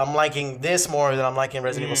like I'm liking this more than I'm liking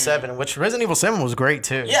Resident Evil 7, which Resident Evil 7 was great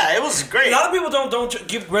too. Yeah, it was great. A lot of people don't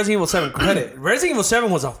give Resident Evil 7 credit. Resident Evil 7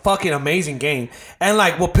 was a fucking amazing game. And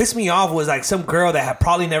like what pissed me off was like some girl that had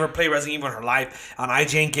probably never played Resident Evil in her life on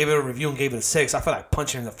IGN gave it a review and gave it a 6. I feel like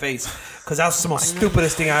punching her in the face because that was the most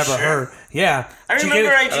stupidest thing I ever heard. Yeah. I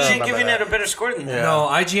remember IGN giving it a better score than that. Yeah. No,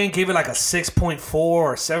 IGN gave it like a 6.4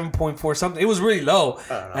 or 7.4 something. It was really low.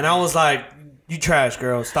 And I was like, you trash,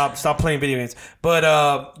 girl. Stop playing video games. But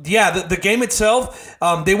the game itself,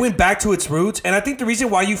 they went back to its roots. And I think the reason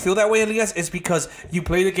why you feel that way, Elias, is because you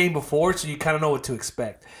played the game before, so you kind of know what to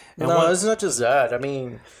expect. And it's not just that. I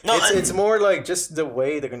mean, it's more like just the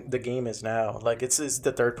way the game is now. Like it's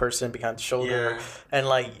the third person behind the shoulder, and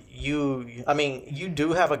like you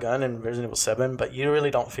do have a gun in Resident Evil 7, but you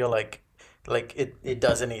really don't feel like it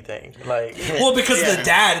does anything. Like because the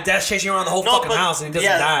dad's chasing around the whole fucking house and he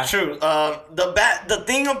doesn't die. True. The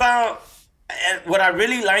thing about and what I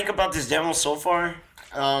really like about this demo so far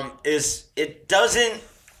is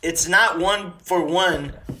it's not one for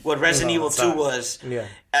one what Resident Evil 2 was. Yeah.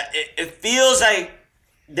 It feels like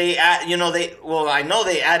I know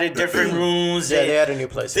they added different rooms. They added new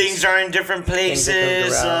places. Things are in different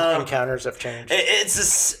places. Encounters have changed.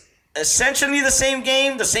 It's essentially the same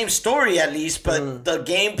game, the same story at least, but the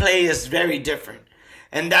gameplay is very different,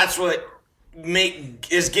 and that's what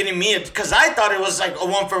is getting me because I thought it was like a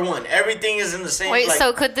 1-for-1. Everything is in the same. Wait,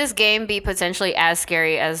 so could this game be potentially as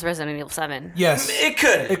scary as Resident Evil 7? Yes, it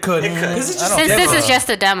could. Since this is just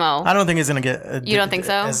a demo. I don't think it's gonna get. You don't think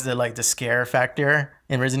so? As the scare factor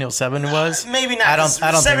in Resident Evil 7 was. Maybe not. I don't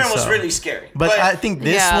 7 think was so. really scary. But I think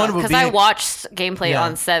this one would be. Because I watched gameplay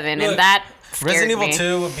on 7, and that scared Resident Evil me.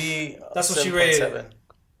 2 would be. That's what she rated.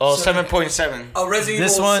 Oh, 7.7. Oh, Resident Evil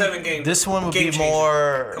 7 game. This one would be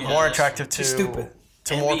more attractive to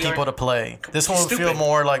more people to play. This one would feel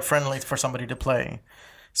more like friendly for somebody to play.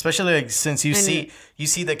 Especially like since you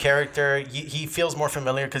see the character, he feels more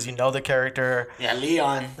familiar because you know the character. Yeah,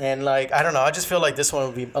 Leon. And like I don't know, I just feel like this one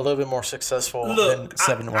would be a little bit more successful than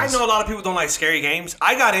 7 was. I know a lot of people don't like scary games.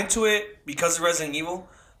 I got into it because of Resident Evil,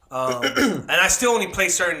 and I still only play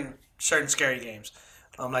certain scary games,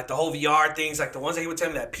 like the whole VR things, like the ones that he would tell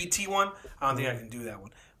me, that PT one. I don't think I can do that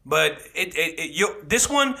one. But this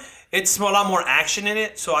one, it's a lot more action in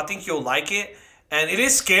it, so I think you'll like it. And it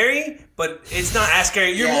is scary, but it's not as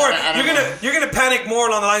scary. You're gonna panic more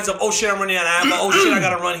along the lines of, oh shit, I'm running out of ammo. Oh shit, I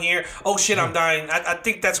gotta run here. Oh shit, I'm dying. I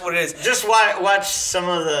think that's what it is. Just watch some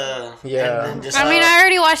of the. Yeah. And just, I mean, I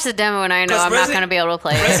already watched the demo, and I know I'm not gonna be able to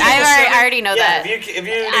play it. I already know that. If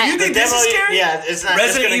you think this is scary? Yeah, it's not.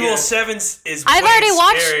 Resident Evil 7 is. I've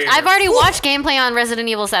already watched gameplay on Resident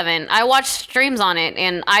Evil 7. I watched streams on it,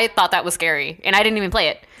 and I thought that was scary, and I didn't even play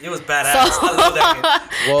it. It was badass. I love that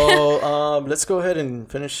game. Well, let's go ahead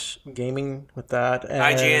and finish gaming with that. And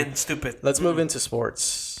IGN, stupid. Let's move into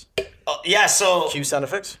sports. Yeah, so. Cue sound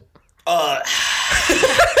effects. It's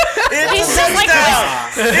a touchdown!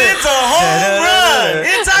 It's a home run!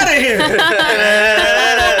 It's out of here!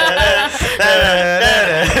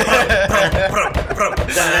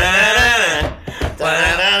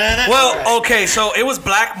 Well, okay, so it was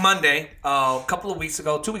Black Monday a couple of weeks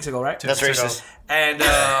ago, 2 weeks ago, right? That's racist. And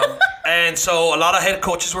so a lot of head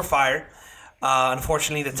coaches were fired.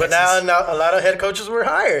 Unfortunately, the Texans. But now a lot of head coaches were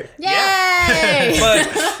hired. Yay!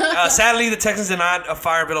 But sadly, the Texans did not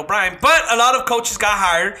fire Bill O'Brien. But a lot of coaches got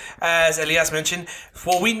hired, as Elias mentioned.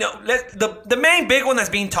 Well, we know the main big one that's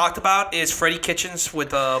being talked about is Freddie Kitchens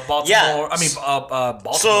with Baltimore. Yeah.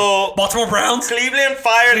 Baltimore. So Baltimore Browns. Cleveland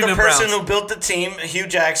fired Cleveland the person Browns. who built the team, Hugh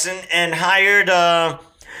Jackson, and hired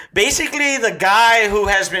basically the guy who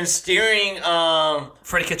has been steering.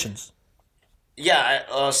 Freddie Kitchens.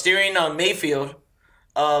 Yeah, steering Mayfield,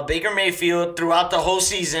 Baker Mayfield throughout the whole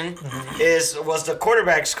season was the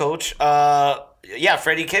quarterback's coach.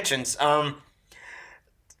 Freddie Kitchens.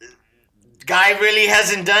 Guy really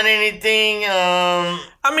hasn't done anything.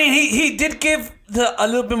 I mean, he did give a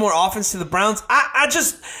little bit more offense to the Browns.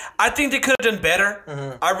 I think they could have done better.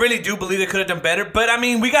 Mm-hmm. I really do believe they could have done better. But I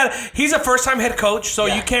mean, he's a first time head coach, so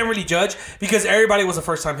you can't really judge because everybody was a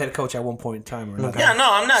first time head coach at one point in time or another. Yeah, no,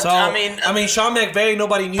 I'm not. So, I mean, Sean McVay,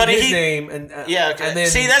 nobody knew his name, and okay. And then,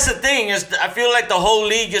 see, that's the thing is, I feel like the whole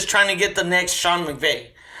league is trying to get the next Sean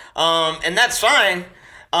McVay, and that's fine.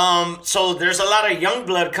 So there's a lot of young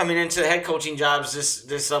blood coming into head coaching jobs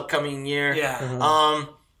this upcoming year. Yeah.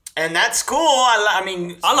 Mm-hmm. And that's cool. I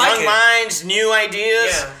mean, like young minds, new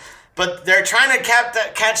ideas. Yeah. But they're trying to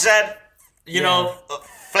catch that, you know,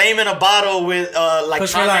 flame in a bottle with like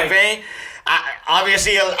Sean McVay.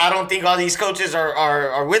 Obviously, I don't think all these coaches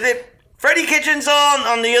are with it. Freddie Kitchens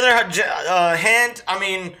on the other hand, I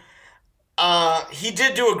mean, he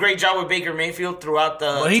did do a great job with Baker Mayfield throughout the.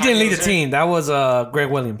 Well, he didn't lead the team. That was Greg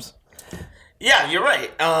Williams. Yeah, you're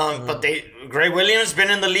right. But Greg Williams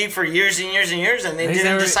been in the league for years and years and years, and they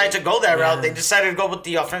didn't decide to go that route. They decided to go with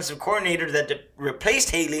the offensive coordinator that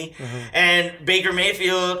replaced Haley, and Baker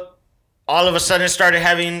Mayfield all of a sudden started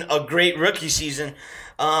having a great rookie season.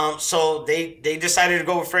 So they decided to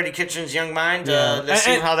go with Freddie Kitchens' young mind. Let's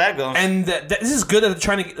see how that goes. And this is good that they're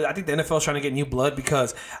trying to. I think the NFL is trying to get new blood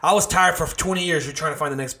because I was tired for 20 years. You're trying to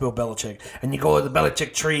find the next Bill Belichick, and you go with the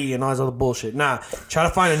Belichick tree and all this other bullshit. Nah, try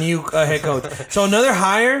to find a new head coach. So another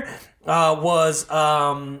hire was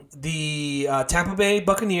the Tampa Bay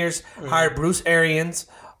Buccaneers hired Bruce Arians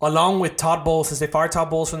along with Todd Bowles, since they fired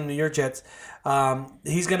Todd Bowles from the New York Jets.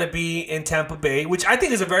 He's going to be in Tampa Bay, which I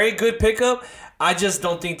think is a very good pickup. I just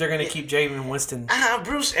don't think they're going to keep Jameis Winston.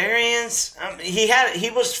 Bruce Arians, he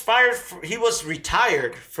was fired. He was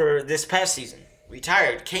retired for this past season.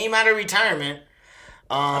 Retired, came out of retirement.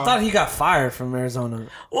 I thought he got fired from Arizona.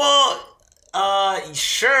 Well,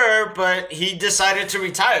 sure, but he decided to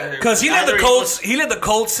retire because he led the Colts. He led the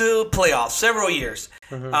Colts to playoffs several years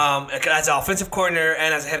as an offensive coordinator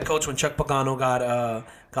and as a head coach when Chuck Pagano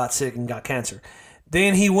got sick and got cancer.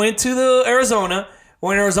 Then he went to Arizona.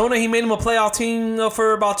 Well, in Arizona, he made him a playoff team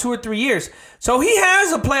for about 2 or 3 years. So he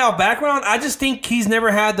has a playoff background. I just think he's never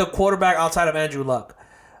had the quarterback outside of Andrew Luck.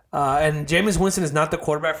 And Jameis Winston is not the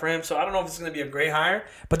quarterback for him, so I don't know if it's going to be a great hire.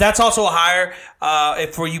 But that's also a hire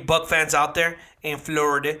for you Buck fans out there in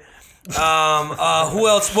Florida. Who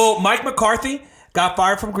else? Well, Mike McCarthy got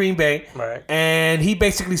fired from Green Bay. Right. And he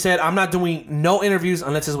basically said, I'm not doing no interviews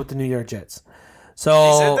unless it's with the New York Jets. So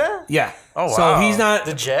he said that? Yeah. Oh, wow. So he's not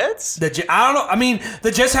the Jets. I don't know. I mean,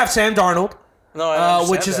 the Jets have Sam Darnold. No,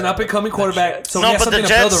 which is an up and coming quarterback. So no, but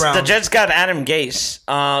the Jets got Adam Gase.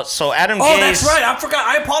 So Adam Gase. Oh, that's right. I forgot.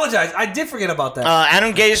 I apologize. I did forget about that.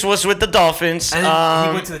 Adam Gase was with the Dolphins. And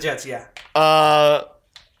he went to the Jets. Yeah.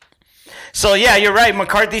 So yeah, you're right.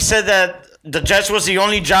 McCarthy said that the Jets was the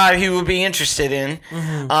only job he would be interested in.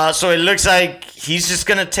 Mm-hmm. So it looks like he's just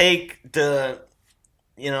gonna take the,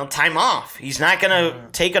 time off. He's not gonna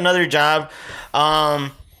take another job.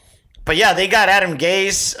 But yeah, they got Adam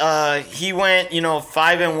Gase. He went,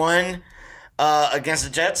 5-1 against the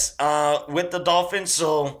Jets with the Dolphins.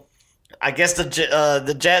 So I guess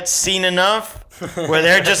the Jets seen enough where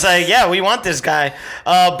they're just like, yeah, we want this guy.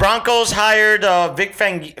 Broncos hired Vic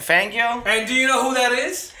Fangio. And do you know who that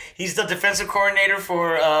is? He's the defensive coordinator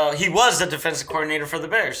he was the defensive coordinator for the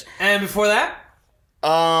Bears. And before that?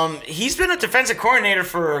 He's been a defensive coordinator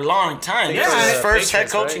for a long time. Yeah, this is his first head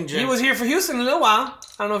coaching job. He was here for Houston a little while.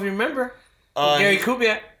 I don't know if you remember. Gary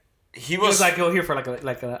Kubiak. He was like here for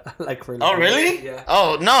Oh really? Yeah.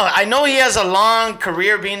 Oh no, I know he has a long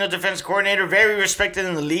career being a defensive coordinator, very respected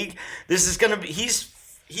in the league. This is gonna be he's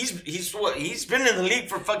been in the league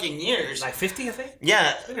for fucking years. Like 50, I think.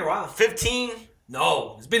 Yeah, it's been here a while. 15.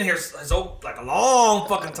 No, he's been here a long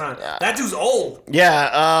fucking time. Yeah. That dude's old.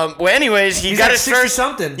 Yeah. Well, anyways, he's got his first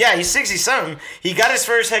something. Yeah, he's 60 something. He got his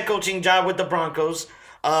first head coaching job with the Broncos.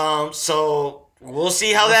 So we'll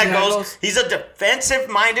see how that goes. He's a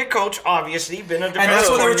defensive-minded coach, obviously. Been a defensive and that's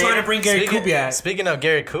what they were trying to bring Gary Kubiak. Speaking of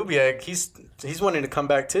Gary Kubiak, he's wanting to come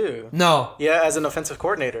back too. No. Yeah, as an offensive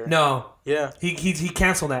coordinator. No. Yeah. He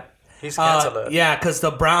canceled that. He's canceled it. Yeah, because the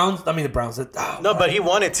Browns. No, but he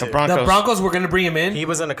wanted to. The Broncos were going to bring him in. He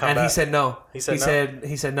was going to come back. And he said no. He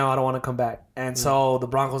said no, I don't want to come back. And so the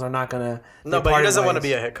Broncos are not going to. No, but he doesn't want to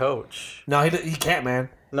be a head coach. No, he can't, man.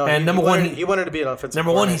 No, and he wanted to be an offensive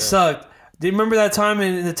coordinator. He sucked. Do you remember that time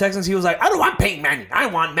in the Texans? He was like, I don't want Peyton Manning. I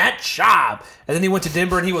want Matt Schaub. And then he went to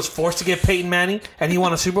Denver and he was forced to get Peyton Manning and he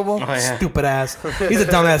won a Super Bowl. Oh, yeah. Stupid ass. He's a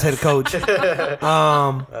dumbass head coach.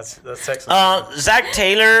 That's Texas. Zach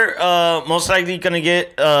Taylor most likely going to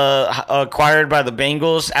get acquired by the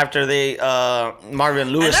Bengals after they Marvin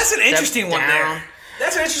Lewis. And that's an interesting one there.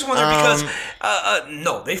 That's an interesting one there because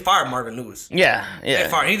no, they fired Marvin Lewis. Yeah. They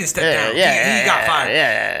fired. He didn't step down. He got fired.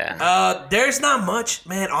 Yeah. There's not much,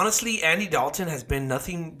 man. Honestly, Andy Dalton has been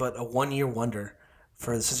nothing but a one-year wonder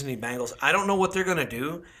for the Cincinnati Bengals. I don't know what they're gonna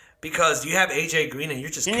do because you have AJ Green and you're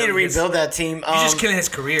just you need to rebuild that team. You're just killing his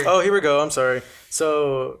career. Oh, here we go. I'm sorry.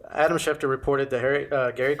 So Adam Schefter reported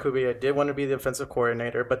that Gary Kubiak did want to be the offensive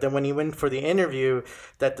coordinator, but then when he went for the interview,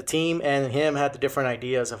 that the team and him had the different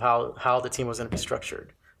ideas of how the team was going to be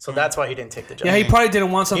structured. So that's why he didn't take the job. Yeah, he probably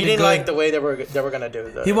didn't want something. He didn't good. like the way they were going to do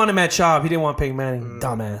it. He wanted Matt Schaub. He didn't want Peyton Manning.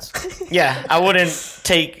 Dumbass. Yeah, I wouldn't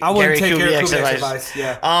take Gary Kubiak's advice.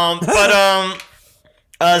 Yeah.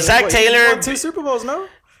 Zach Taylor won 2 Super Bowls, no?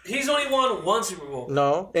 He's only won 1 Super Bowl.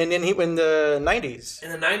 No, and then he in the 90s.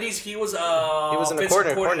 In the 90s, he was an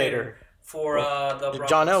coordinator for the Broncos.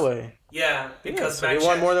 John Elway. Yeah, because he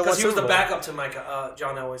won more than 1 Super Bowl. He was the backup to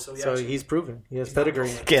John Elway. So he's proven. He has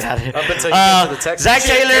pedigree. Get out of here. Up until you get to the Texans. Zach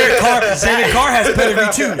Taylor. David Carr has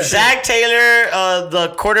pedigree too. Zach Taylor,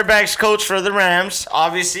 the quarterback's coach for the Rams.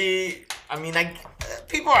 Obviously,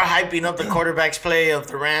 people are hyping up the quarterback's play of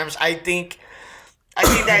the Rams. I think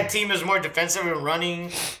that team is more defensive and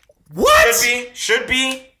running. What? Should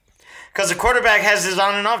be. Because the quarterback has his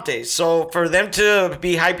on and off days. So for them to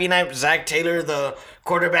be hyping up Zach Taylor, the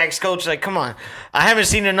quarterback's coach, like, come on. I haven't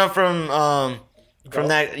seen enough from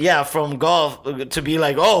golf to be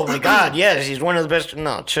like, oh my God, yes, he's one of the best.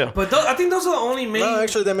 No, chill. But I think those are the only main. No,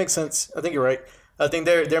 actually, that makes sense. I think you're right. I think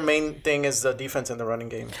their main thing is the defense and the running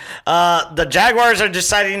game. The Jaguars are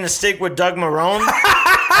deciding to stick with Doug Marrone.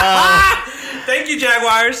 Thank you,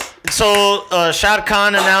 Jaguars. So, Shad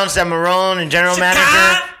Khan announced that Marrone and general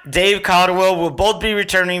manager Dave Caldwell will both be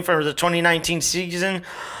returning for the 2019 season.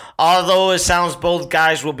 Although it sounds both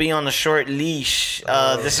guys will be on a short leash.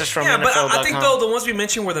 This is from NFL.com. But I think, though, the ones we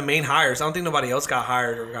mentioned were the main hires. I don't think nobody else got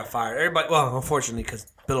hired or got fired. Everybody, well, unfortunately, because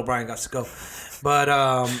Bill O'Brien got to go. But,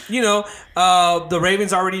 the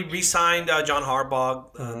Ravens already re-signed John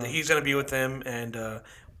Harbaugh. He's going to be with them. And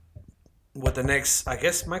with the next, I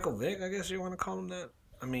guess, Michael Vick, I guess you want to call him that.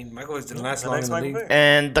 I mean, Michael Vick didn't last long in the league.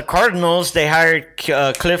 And the Cardinals, they hired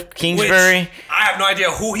Cliff Kingsbury. I have no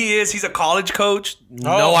idea who he is. He's a college coach.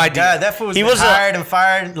 No idea. God, that fool's been hired and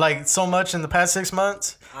fired like so much in the past 6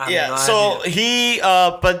 months. Yeah, so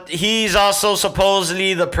but he's also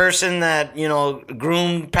supposedly the person that,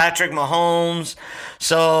 groomed Patrick Mahomes.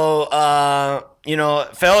 So,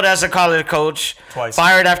 failed as a college coach. Twice.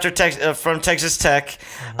 Fired after from Texas Tech.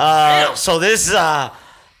 So this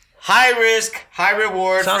high risk, high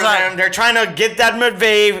reward Sounds for like- them. They're trying to get that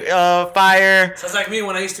McVay fire. Sounds like me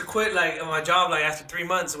when I used to quit like on my job like after 3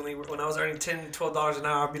 months when I was earning $10-12 an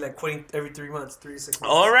hour. I'd be like quitting every 3 months, 3 to 6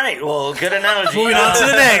 months. All right, well, good analogy. Moving on to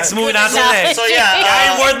the next. Moving on to the next. So yeah,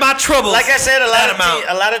 I ain't worth my troubles. like I said, That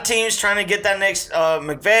a lot of teams trying to get that next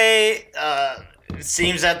McVay. It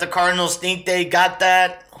seems that the Cardinals think they got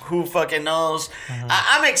that. Who fucking knows?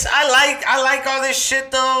 I like all this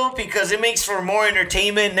shit though because it makes for more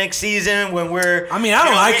entertainment next season when we're. I mean, I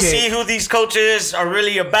don't like we it. see who these coaches are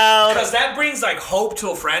really about. Because that brings like hope to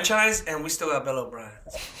a franchise, and we still got Bill O'Brien.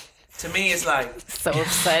 To me, it's like So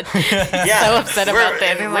upset. Yeah, So upset about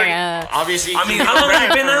this. I'm like, obviously. I mean, how long has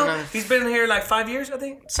he been now? He's been here like 5 years, I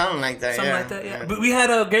think. Something like that. Something like that, yeah. But we had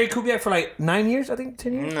Gary Kubiak for like 9 years, I think,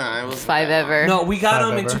 10 years. No, it was 5 ever. No, we got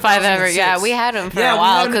him in 2006. 5 ever. Yeah, we had him for a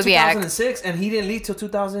while. we had him in Kubiak. 2006, and he didn't leave till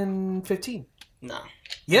 2015. No.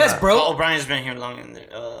 Yes, bro. Well, O'Brien's been here long in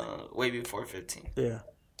way before 15. Yeah.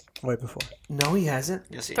 Way before. No, he hasn't.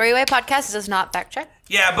 Yes, he Three-Way Podcast does not fact check.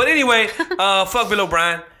 Yeah, but anyway, fuck Bill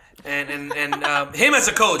O'Brien. And him as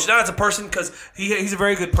a coach, not as a person, because he's a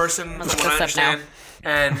very good person from what I understand.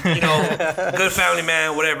 And, you know, good family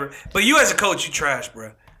man, whatever. But you as a coach, you trash,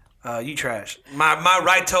 bro. You trash. My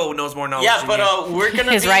right toe knows more knowledge Yeah, than you. but we're going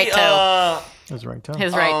to His be right toe. That's right, Tom.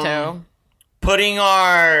 His right toe. putting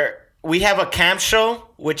we have a camp show,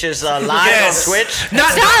 which is live Yes. on Twitch. It's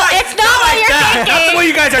not what you're thinking. That's what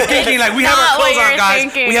you guys are thinking. Like, we have our Not what clothes on, you're guys.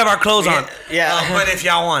 thinking. We have our clothes on. Yeah. But if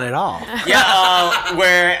y'all want it all. Yeah,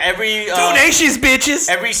 where every Donations, bitches.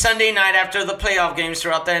 every Sunday night after the playoff games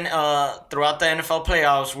throughout the NFL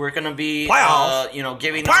playoffs, we're gonna be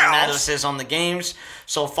giving Playoffs. analysis on the games.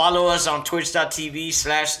 So follow us on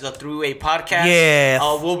twitch.tv/the Throughway Podcast. Yeah.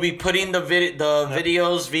 We'll be putting the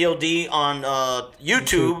videos VOD on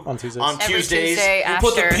YouTube On Tuesdays. on Every Tuesdays. Tuesday after.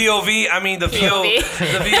 Put the POV, I mean the VO, POV.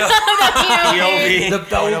 the VO,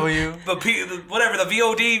 POV. whatever, the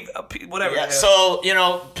VOD, whatever. Yeah, so,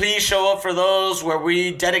 please show up for those where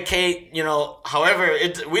we dedicate, however,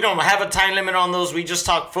 we don't have a time limit on those. We just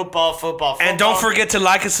talk football. And don't forget to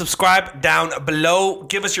like and subscribe down below.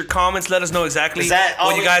 Give us your comments. Let us know exactly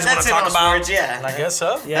what you guys want to talk about. Words, yeah. I guess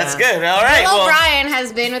so. Yeah. That's good. All right. Bill Well, O'Brien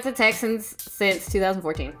has been with the Texans since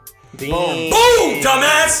 2014. boom. Boom,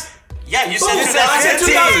 dumbass! Yeah, you said Boom, I said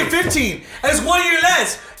 2015. 2015. That's 1 year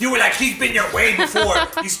less. You were like, he's been here way before.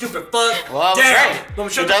 You stupid fuck. Well, damn. right.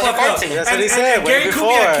 Don't shut the fuck up. 2014. That's what he said, And way Gary before.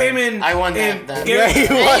 Kubiak came in. I won that. Gary, You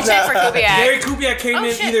check for Kubiak. Gary Kubiak came Oh,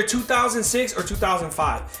 in shit. either 2006 or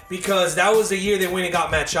 2005 because that was the year they went and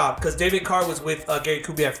got Matt Schaub because David Carr was with Gary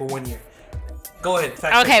Kubiak for 1 year. Go ahead.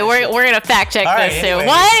 fact check Okay, that we're shit. gonna fact check All right, this soon. anyways.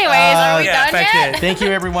 Well, anyways, are we done fact yet? check. Thank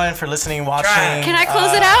you everyone for listening, watching. Can I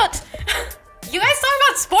close it out? You guys talk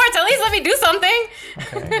about sports. At least let me do something.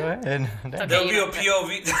 Okay, go ahead. There'll be a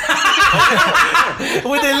POV.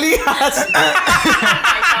 with Elias.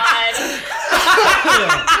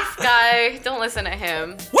 This guy, don't listen to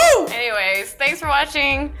him. Woo! Anyways, thanks for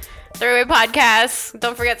watching Three-Way Podcast.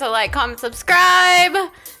 Don't forget to like, comment, subscribe.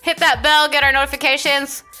 Hit that bell, get our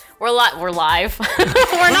notifications. We're live. We're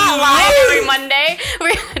not live every Monday.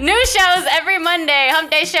 New shows every Monday. Hump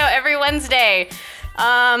Day show every Wednesday.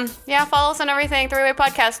 Follow us on everything. Three-Way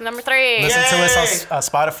Podcast number 3. Listen to us on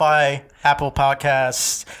Spotify, Apple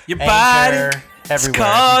Podcasts, Your Anchor, body everywhere. If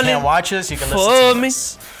calling you can't watch us, you can for listen to me.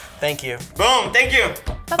 us. Thank you. Boom. Thank you.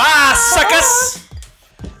 Bye, suckers.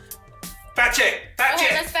 Fact check. Okay,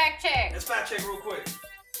 let's fact check. Let's fact check real quick.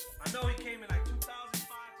 I know he came in like.